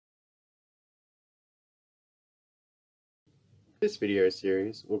This video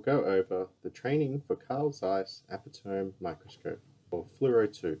series will go over the training for Carl Zeiss Apotome Microscope, or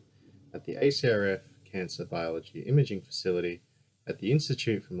Fluoro2, at the ACRF Cancer Biology Imaging Facility at the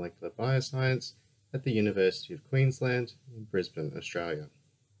Institute for Molecular Bioscience at the University of Queensland in Brisbane, Australia.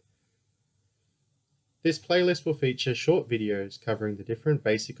 This playlist will feature short videos covering the different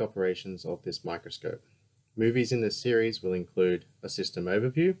basic operations of this microscope. Movies in this series will include a system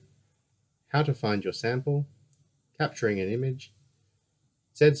overview, how to find your sample, capturing an image,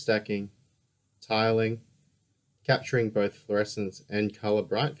 Z-stacking, tiling, capturing both fluorescence and color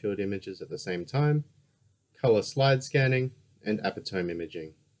bright field images at the same time, color slide scanning, and apotome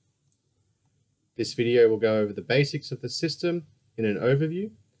imaging. This video will go over the basics of the system in an overview.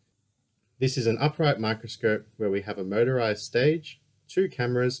 This is an upright microscope where we have a motorized stage, 2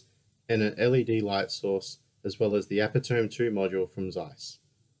 cameras, and an LED light source, as well as the Apotome 2 module from Zeiss.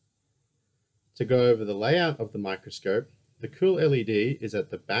 To go over the layout of the microscope, the cool LED is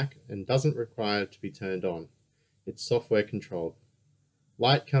at the back and doesn't require to be turned on. It's software controlled.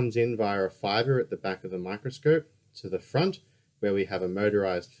 Light comes in via a fiber at the back of the microscope to the front, where we have a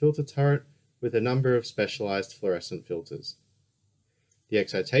motorized filter turret with a number of specialized fluorescent filters. The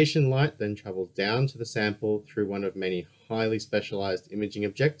excitation light then travels down to the sample through one of many highly specialized imaging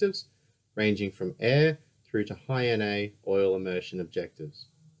objectives, ranging from air through to high NA oil immersion objectives.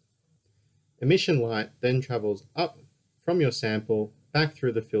 Emission light then travels up from your sample back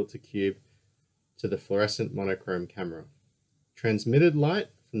through the filter cube to the fluorescent monochrome camera. Transmitted light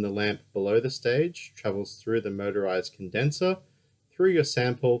from the lamp below the stage travels through the motorized condenser, through your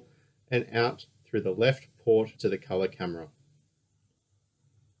sample, and out through the left port to the color camera.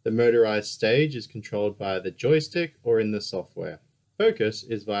 The motorized stage is controlled via the joystick or in the software. Focus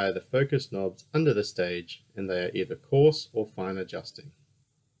is via the focus knobs under the stage, and they are either coarse or fine adjusting.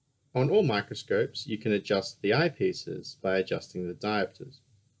 On all microscopes, you can adjust the eyepieces by adjusting the diopters.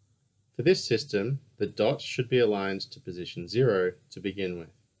 For this system, the dots should be aligned to position 0 to begin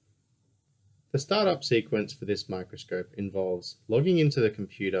with. The startup sequence for this microscope involves logging into the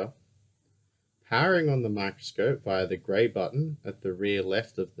computer, powering on the microscope via the grey button at the rear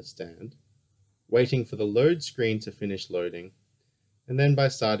left of the stand, waiting for the load screen to finish loading, and then by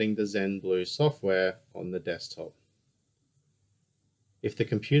starting the Zen Blue software on the desktop. If the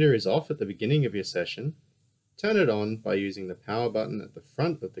computer is off at the beginning of your session, turn it on by using the power button at the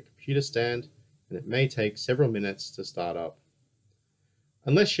front of the computer stand, and it may take several minutes to start up.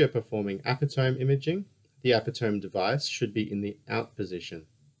 Unless you're performing apotome imaging, the apotome device should be in the out position.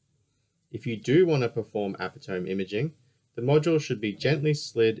 If you do want to perform apotome imaging, the module should be gently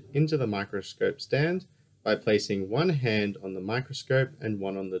slid into the microscope stand by placing one hand on the microscope and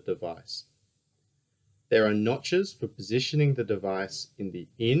one on the device. There are notches for positioning the device in the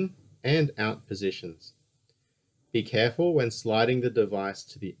in and out positions. Be careful when sliding the device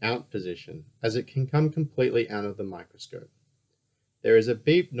to the out position, as it can come completely out of the microscope. There is a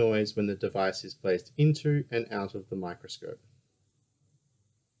beep noise when the device is placed into and out of the microscope.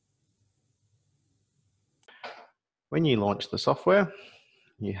 When you launch the software,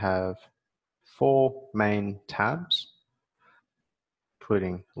 you have 4 main tabs,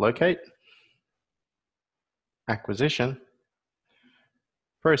 including Locate, Acquisition,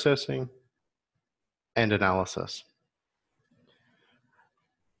 Processing, and Analysis.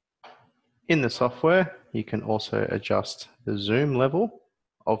 In the software, you can also adjust the zoom level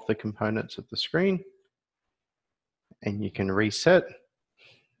of the components of the screen, and you can reset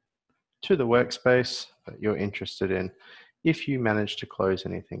to the workspace that you're interested in if you manage to close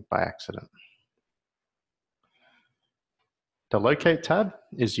anything by accident. The Locate tab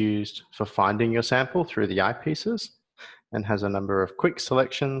is used for finding your sample through the eyepieces and has a number of quick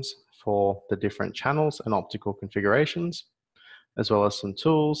selections for the different channels and optical configurations, as well as some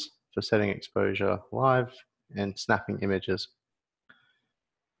tools for setting exposure live and snapping images.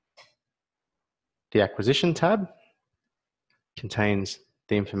 The Acquisition tab contains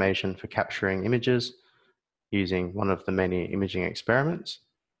the information for capturing images using one of the many imaging experiments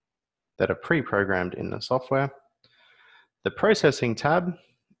that are pre-programmed in the software. The Processing tab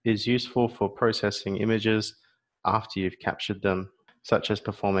is useful for processing images after you've captured them, such as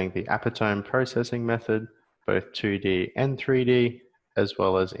performing the apotome processing method, both 2D and 3D, as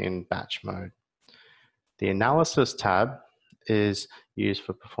well as in batch mode. The Analysis tab is used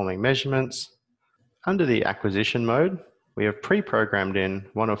for performing measurements. Under the Acquisition mode, we have pre-programmed in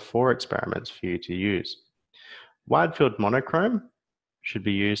one of 4 experiments for you to use. Wide field monochrome should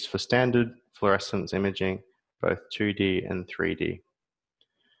be used for standard fluorescence imaging, both 2D and 3D.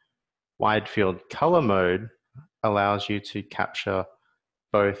 Wide field color mode allows you to capture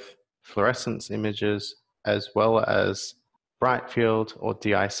both fluorescence images as well as bright field or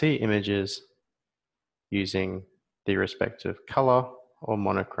DIC images using the respective color or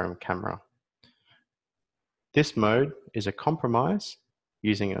monochrome camera. This mode is a compromise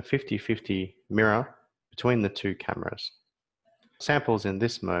using a 50-50 mirror between the two cameras. Samples in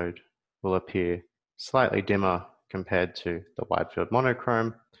this mode will appear slightly dimmer compared to the wide field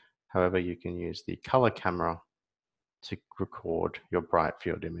monochrome. However, you can use the color camera to record your bright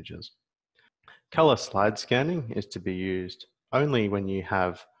field images. Color slide scanning is to be used only when you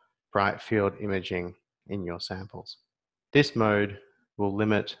have bright field imaging in your samples. This mode will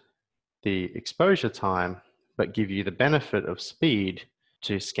limit the exposure time, but give you the benefit of speed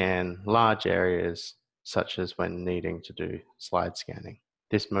to scan large areas, such as when needing to do slide scanning.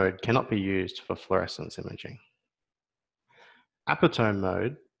 This mode cannot be used for fluorescence imaging. Apotome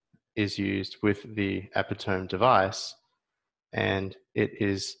mode is used with the Apotome device, and it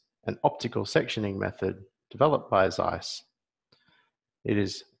is an optical sectioning method developed by Zeiss. It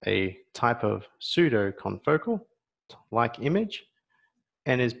is a type of pseudo-confocal-like image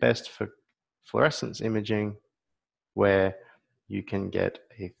and is best for fluorescence imaging, where you can get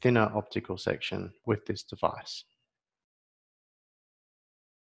a thinner optical section with this device.